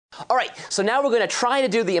All right, so now we're going to try to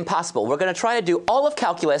do the impossible. We're going to try to do all of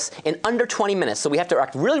calculus in under 20 minutes. So we have to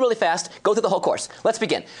act really, really fast, go through the whole course. Let's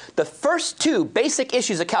begin. The first two basic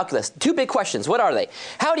issues of calculus, two big questions. What are they?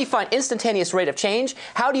 How do you find instantaneous rate of change?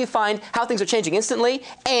 How do you find how things are changing instantly?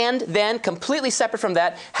 And then, completely separate from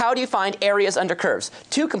that, how do you find areas under curves?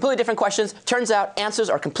 Two completely different questions. Turns out answers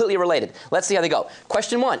are completely related. Let's see how they go.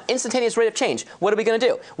 Question 1, instantaneous rate of change. What are we going to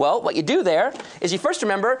do? Well, what you do there is you first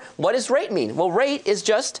remember, what does rate mean? Well, rate is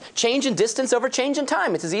just change in distance over change in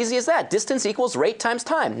time. It's as easy as that. Distance equals rate times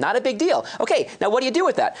time. Not a big deal. Okay, now what do you do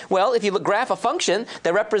with that? Well, if you graph a function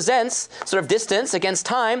that represents sort of distance against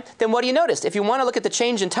time, then what do you notice? If you want to look at the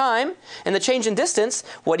change in time and the change in distance,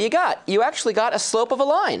 what do you got? You actually got a slope of a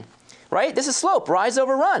line. Right? This is slope, rise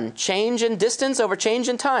over run, change in distance over change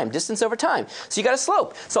in time, distance over time. So you got a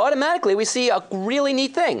slope. So automatically we see a really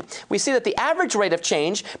neat thing. We see that the average rate of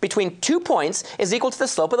change between 2 points is equal to the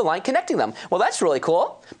slope of the line connecting them. Well, that's really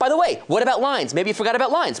cool. By the way, what about lines? Maybe you forgot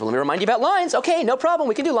about lines. Well, let me remind you about lines. Okay, no problem.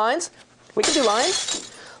 We can do lines. We can do lines.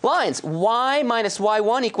 Lines, y minus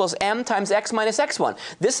y1 equals m times x minus x1.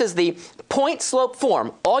 This is the point slope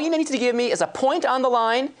form. All you need to give me is a point on the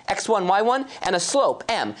line, x1, y1, and a slope,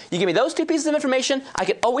 m. You give me those two pieces of information, I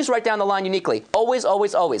can always write down the line uniquely. Always,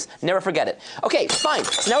 always, always. Never forget it. Okay, fine.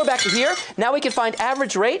 So now we're back to here. Now we can find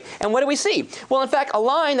average rate, and what do we see? Well, in fact, a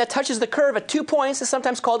line that touches the curve at 2 points is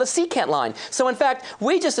sometimes called a secant line. So in fact,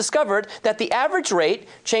 we just discovered that the average rate,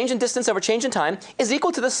 change in distance over change in time, is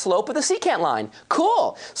equal to the slope of the secant line.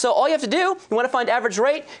 Cool. So all you have to do, you want to find average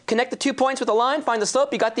rate, connect the 2 points with a line, find the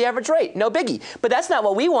slope, you got the average rate. No biggie. But that's not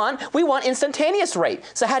what we want. We want instantaneous rate.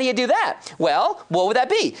 So how do you do that? Well, what would that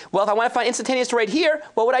be? Well, if I want to find instantaneous rate here,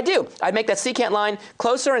 what would I do? I'd make that secant line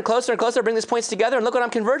closer and closer and closer, bring these points together, and look what I'm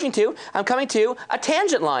converging to. I'm coming to a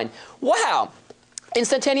tangent line. Wow.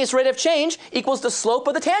 Instantaneous rate of change equals the slope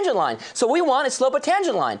of the tangent line. So what we want is slope of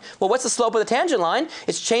tangent line. Well, what's the slope of the tangent line?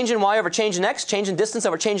 It's change in y over change in x, change in distance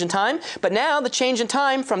over change in time. But now the change in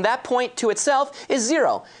time from that point to itself is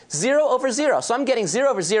 0. 0 over 0. So I'm getting 0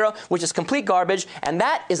 over 0, which is complete garbage. And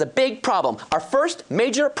that is a big problem. Our first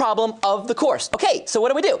major problem of the course. Okay, so what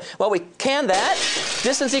do we do? Well, we can that.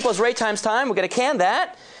 Distance equals rate times time. We're going to can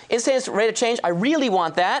that. Instantaneous rate of change, I really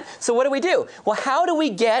want that. So what do? Well, how do we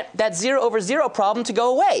get that 0 over 0 problem to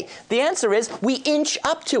go away? The answer is we inch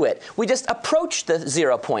up to it. We just approach the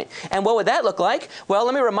 0 point. And what would that look like? Well,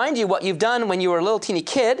 let me remind you what you've done when you were a little teeny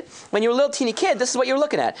kid. When you were a little teeny kid, this is what you were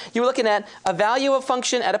looking at. You were looking at a value of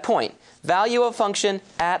function at a point. Value of function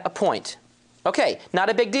at a point. Okay, not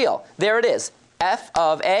a big deal. There it is. F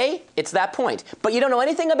of a, it's that point. But you don't know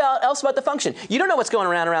anything else about the function. You don't know what's going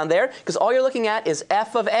around there, because all you're looking at is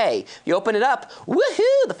f of a. You open it up,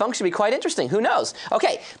 woohoo, the function will be quite interesting. Who knows?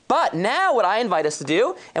 Okay, but now what I invite us to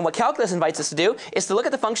do, and what calculus invites us to do, is to look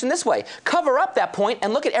at the function this way. Cover up that point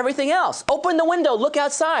and look at everything else. Open the window, look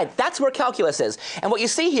outside. That's where calculus is. And what you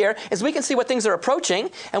see here is we can see what things are approaching,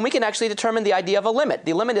 and we can actually determine the idea of a limit.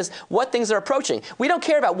 The limit is what things are approaching. We don't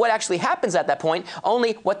care about what actually happens at that point,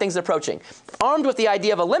 only what things are approaching. Armed with the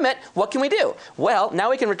idea of a limit, what can we do? Well, now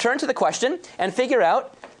we can return to the question and figure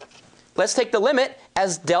out, let's take the limit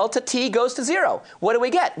as delta t goes to 0. What do we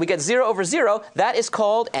get? We get 0 over 0. That is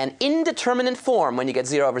called an indeterminate form when you get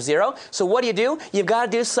 0 over 0. So what do? You've got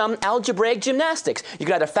to do some algebraic gymnastics. You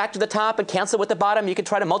can either factor the top and cancel with the bottom. You can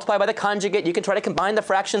try to multiply by the conjugate. You can try to combine the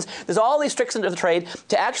fractions. There's all these tricks into the trade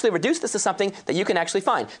to actually reduce this to something that you can actually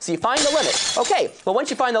find. So you find the limit. Okay, well, once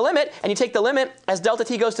you find the limit and you take the limit as delta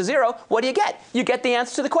t goes to 0, what do you get? You get the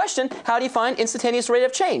answer to the question, how do you find instantaneous rate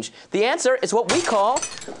of change? The answer is what we call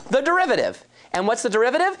the derivative. And what's the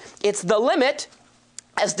derivative? It's the limit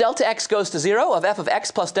as delta x goes to 0 of f of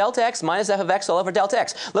x plus delta x minus f of x all over delta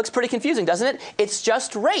x. Looks pretty confusing, doesn't it? It's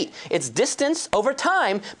just rate. It's distance over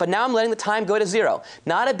time, but now I'm letting the time go to 0.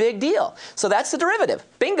 Not a big deal. So that's the derivative.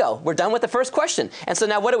 Bingo. We're done with the first question. And so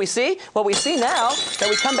now what do we see? Well, we see now that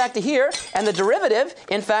we come back to here, and the derivative,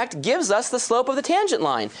 in fact, gives us the slope of the tangent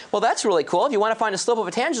line. Well, that's really cool. If you want to find a slope of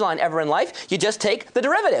a tangent line ever in life, you just take the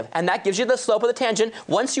derivative, and that gives you the slope of the tangent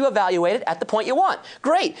once you evaluate it at the point you want.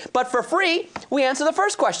 Great. But for free, we answer the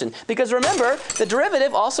first question, because remember, the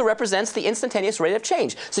derivative also represents the instantaneous rate of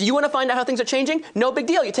change. So you want to find out how things are changing? No big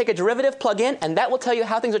deal. You take a derivative, plug in, and that will tell you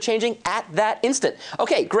how things are changing at that instant.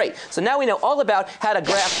 Okay, great. So now we know all about how to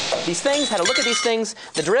graph these things, how to look at these things,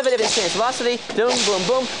 the derivative, instantaneous velocity, boom, boom,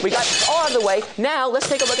 boom. We got this all out of the way. Now let's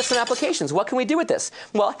take a look at some applications. What can we do with this?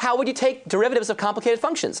 Well, how would you take derivatives of complicated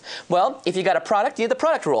functions? Well, if you got a product, you need the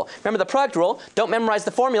product rule. Remember the product rule? Don't memorize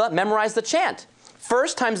the formula, memorize the chant.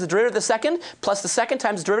 First times the derivative of the second plus the second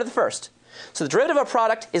times the derivative of the first. So the derivative of a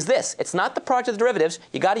product is this. It's not the product of the derivatives.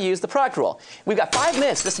 You got to use the product rule. We've got 5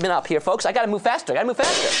 minutes. This has been up here, folks. I got to move faster.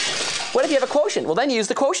 What if you have a quotient? Well, then you use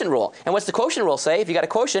the quotient rule. And what's the quotient rule say? If you got a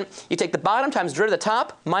quotient, you take the bottom times the derivative of the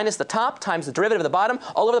top minus the top times the derivative of the bottom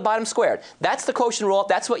all over the bottom squared. That's the quotient rule.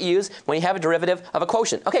 That's what you use when you have a derivative of a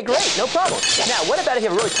quotient. Okay, great. No problem. Now, what about if you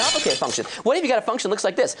have a really complicated function? What if you got a function that looks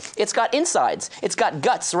like this? It's got insides. It's got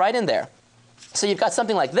guts right in there. So you've got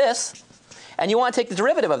something like this, and you want to take the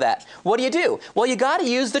derivative of that. What do? Well, you got to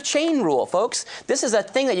use the chain rule, folks. This is a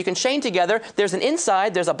thing that you can chain together. There's an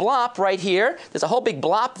inside. There's a blop right here. There's a whole big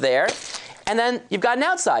blop there. And then you've got an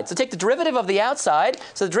outside. So take the derivative of the outside.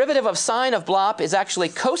 So the derivative of sine of blop is actually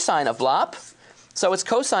cosine of blop. So it's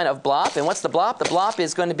cosine of blop. And what's the blop? The blop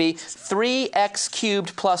is going to be 3x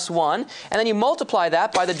cubed plus 1. And then you multiply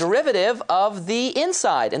that by the derivative of the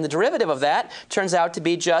inside. And the derivative of that turns out to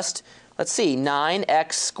be just, let's see,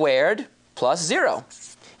 9x squared plus 0.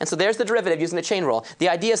 And so there's the derivative using the chain rule. The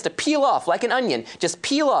idea is to peel off like an onion. Just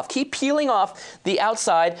peel off. Keep peeling off the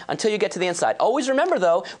outside until you get to the inside. Always remember,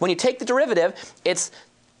 though, when you take the derivative,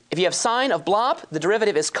 if you have sine of blop, the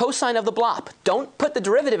derivative is cosine of the blop. Don't put the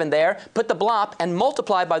derivative in there. Put the blop and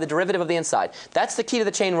multiply by the derivative of the inside. That's the key to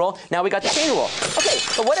the chain rule. Now we got the chain rule. Okay,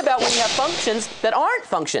 but what about when you have functions that aren't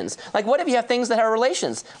functions? Like what if you have things that are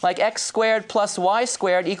relations? Like x squared plus y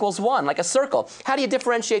squared equals 1, like a circle. How do you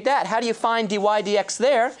differentiate that? How do you find dy dx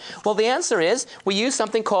there? Well, the answer is we use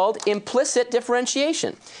something called implicit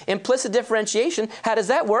differentiation. Implicit differentiation, how does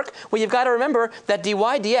that work? Well, you've got to remember that dy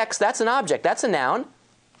dx, that's an object. That's a noun.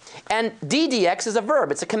 And d dx is a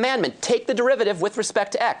verb. It's a commandment. Take the derivative with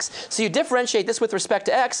respect to x. So you differentiate this with respect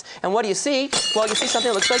to x, and what do you see? Well, you see something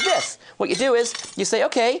that looks like this. What you do is you say,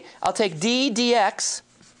 OK, I'll take d dx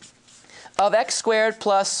of x squared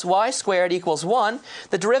plus y squared equals 1.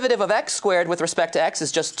 The derivative of x squared with respect to x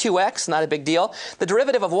is just 2x, not a big deal. The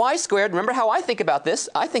derivative of y squared, remember how I think about this?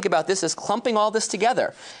 I think about this as clumping all this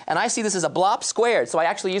together. And I see this as a blop squared. So I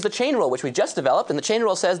actually use the chain rule, which we just developed. And the chain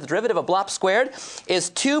rule says the derivative of blop squared is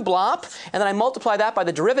 2 blop. And then I multiply that by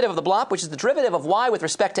the derivative of the blop, which is the derivative of y with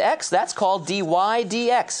respect to x. That's called dy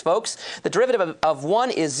dx, folks. The derivative of 1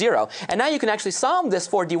 is 0. And now you can actually solve this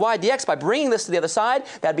for dy dx by bringing this to the other side.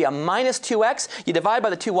 That'd be a minus 2x. You divide by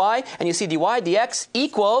the 2y, and you see dy dx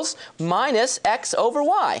equals minus x over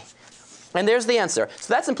y. And there's the answer.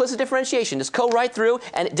 So that's implicit differentiation. Just go right through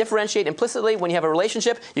and differentiate implicitly. When you have a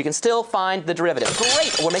relationship, you can still find the derivative.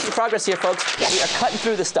 Great. We're making progress here, folks. We are cutting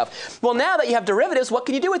through this stuff. Well, now that you have derivatives, what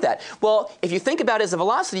can you do with that? Well, if you think about it as a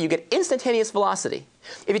velocity, you get instantaneous velocity.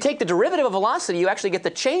 If you take the derivative of velocity, you actually get the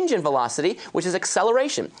change in velocity, which is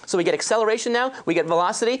acceleration. So we get acceleration now. We get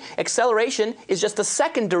velocity. Acceleration is just the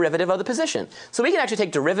second derivative of the position. So we can actually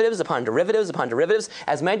take derivatives upon derivatives upon derivatives,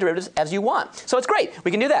 as many derivatives as you want. So it's great. We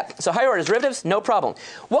can do that. So higher order derivatives, no problem.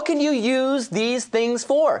 What can you use these things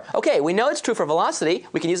for? OK, we know it's true for velocity.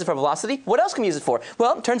 We can use it for velocity. What else can we use it for?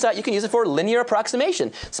 Well, it turns out you can use it for linear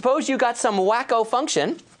approximation. Suppose you got some wacko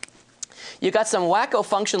function. You got some wacko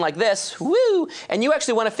function like this, woo, and you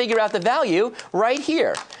actually want to figure out the value right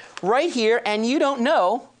here, and you don't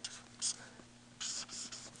know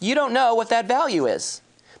what that value is.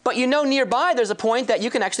 But you know nearby there's a point that you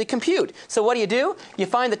can actually compute. So what do? You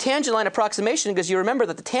find the tangent line approximation because you remember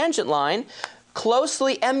that the tangent line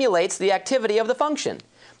closely emulates the activity of the function.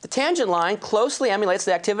 The tangent line closely emulates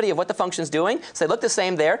the activity of what the function's doing, so they look the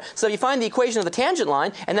same there. So if you find the equation of the tangent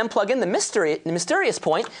line and then plug in the mysterious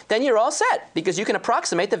point, then you're all set, because you can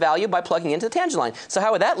approximate the value by plugging into the tangent line. So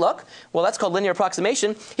how would that look? Well, that's called linear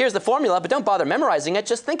approximation. Here's the formula, but don't bother memorizing it.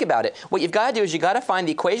 Just think about it. What you've got to do is you've got to find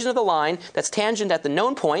the equation of the line that's tangent at the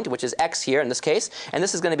known point, which is x here in this case, and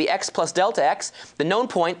this is going to be x plus delta x. The known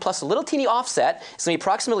point plus a little teeny offset is going to be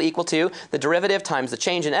approximately equal to the derivative times the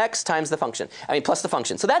change in x times the function. Plus the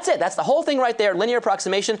function. So that's it. That's the whole thing right there. Linear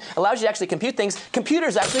approximation allows you to actually compute things.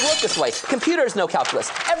 Computers actually work this way. Computers know calculus.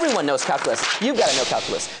 Everyone knows calculus. You've got to know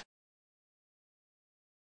calculus.